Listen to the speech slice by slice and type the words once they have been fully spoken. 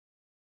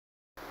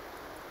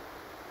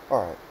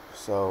Alright,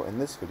 so in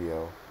this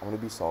video, I'm going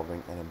to be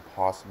solving an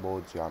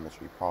impossible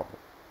geometry problem.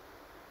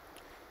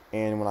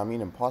 And when I mean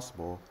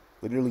impossible,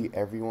 literally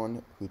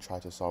everyone who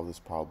tried to solve this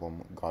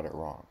problem got it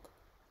wrong.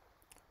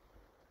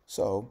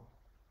 So,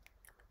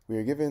 we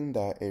are given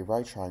that a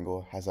right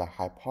triangle has a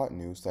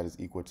hypotenuse that is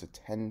equal to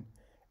 10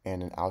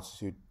 and an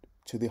altitude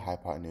to the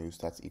hypotenuse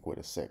that's equal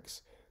to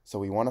 6. So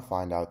we want to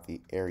find out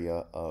the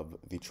area of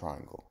the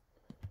triangle.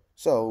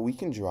 So we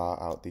can draw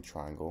out the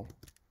triangle.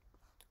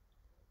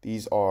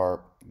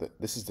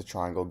 This is the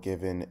triangle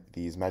given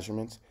these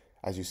measurements.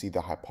 As you see,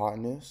 the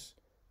hypotenuse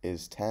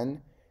is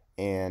 10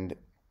 and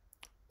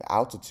the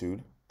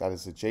altitude that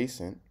is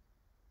adjacent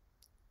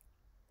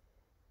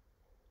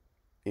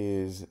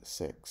is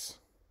 6.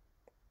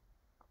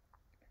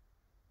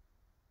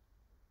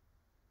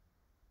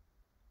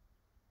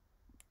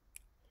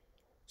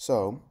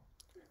 So,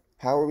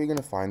 how are we going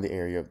to find the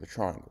area of the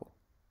triangle?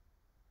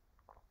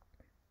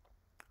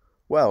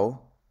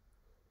 Well,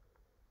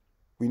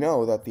 we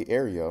know that the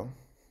area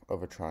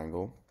of a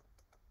triangle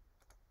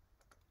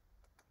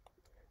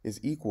is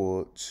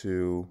equal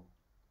to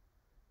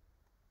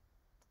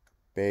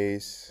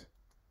base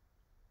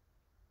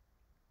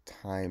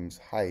times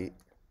height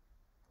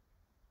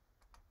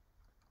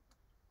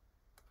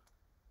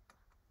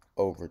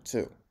over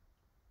 2.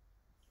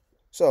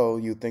 So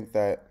you think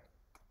that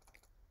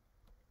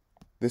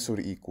this would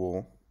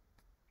equal,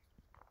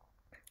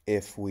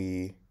 if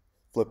we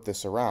flip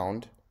this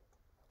around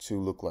to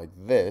look like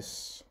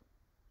this,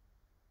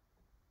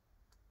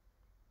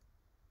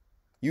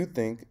 you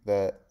think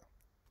that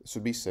this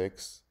would be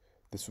 6,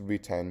 this would be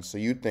 10, so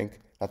you'd think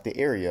that the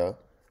area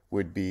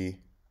would be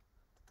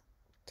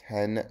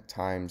 10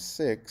 times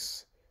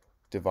 6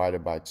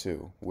 divided by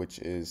 2, which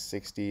is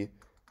 60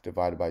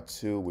 divided by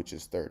 2, which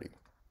is 30.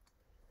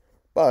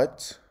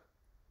 But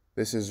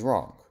this is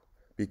wrong,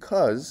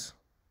 because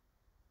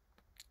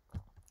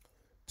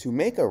to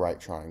make a right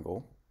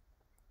triangle,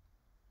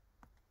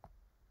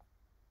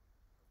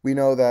 we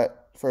know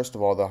that, first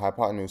of all, the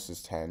hypotenuse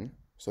is 10,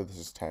 so this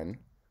is 10.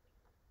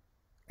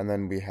 And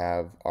then we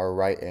have our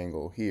right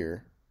angle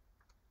here.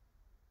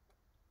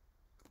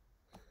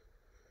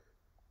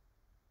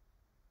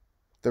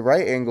 The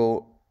right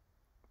angle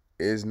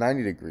is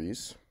 90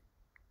 degrees.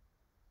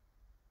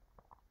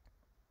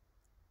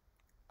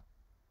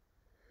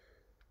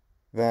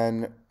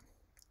 Then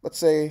let's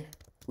say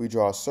we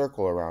draw a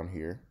circle around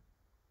here.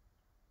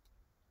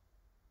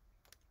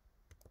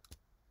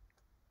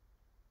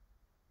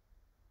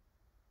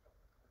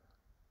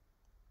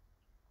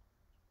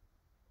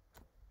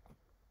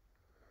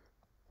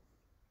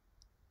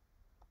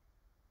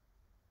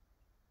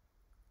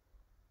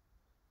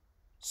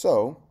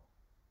 So,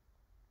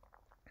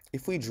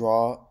 if we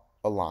draw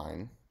a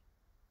line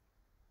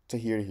to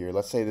here,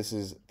 let's say this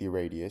is the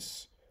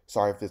radius.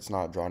 Sorry if it's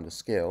not drawn to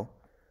scale.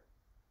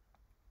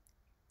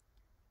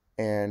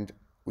 And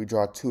we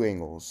draw two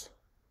angles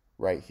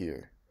right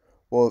here.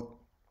 Well,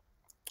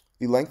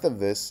 the length of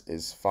this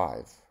is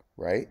 5,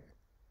 right?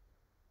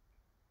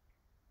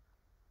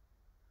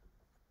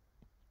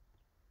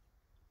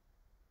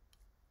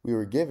 We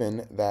were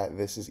given that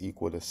this is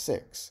equal to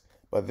 6,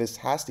 but this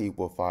has to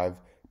equal 5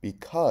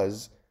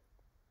 because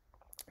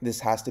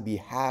this has to be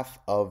half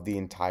of the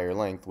entire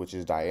length, which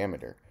is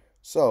diameter.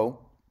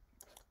 So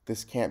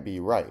this can't be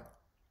right.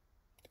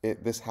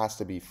 This has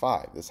to be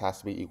 5. This has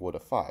to be equal to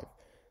 5,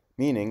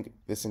 meaning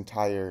this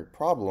entire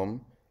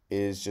problem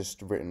is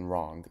just written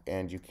wrong,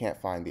 and you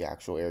can't find the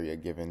actual area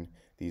given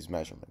these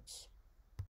measurements.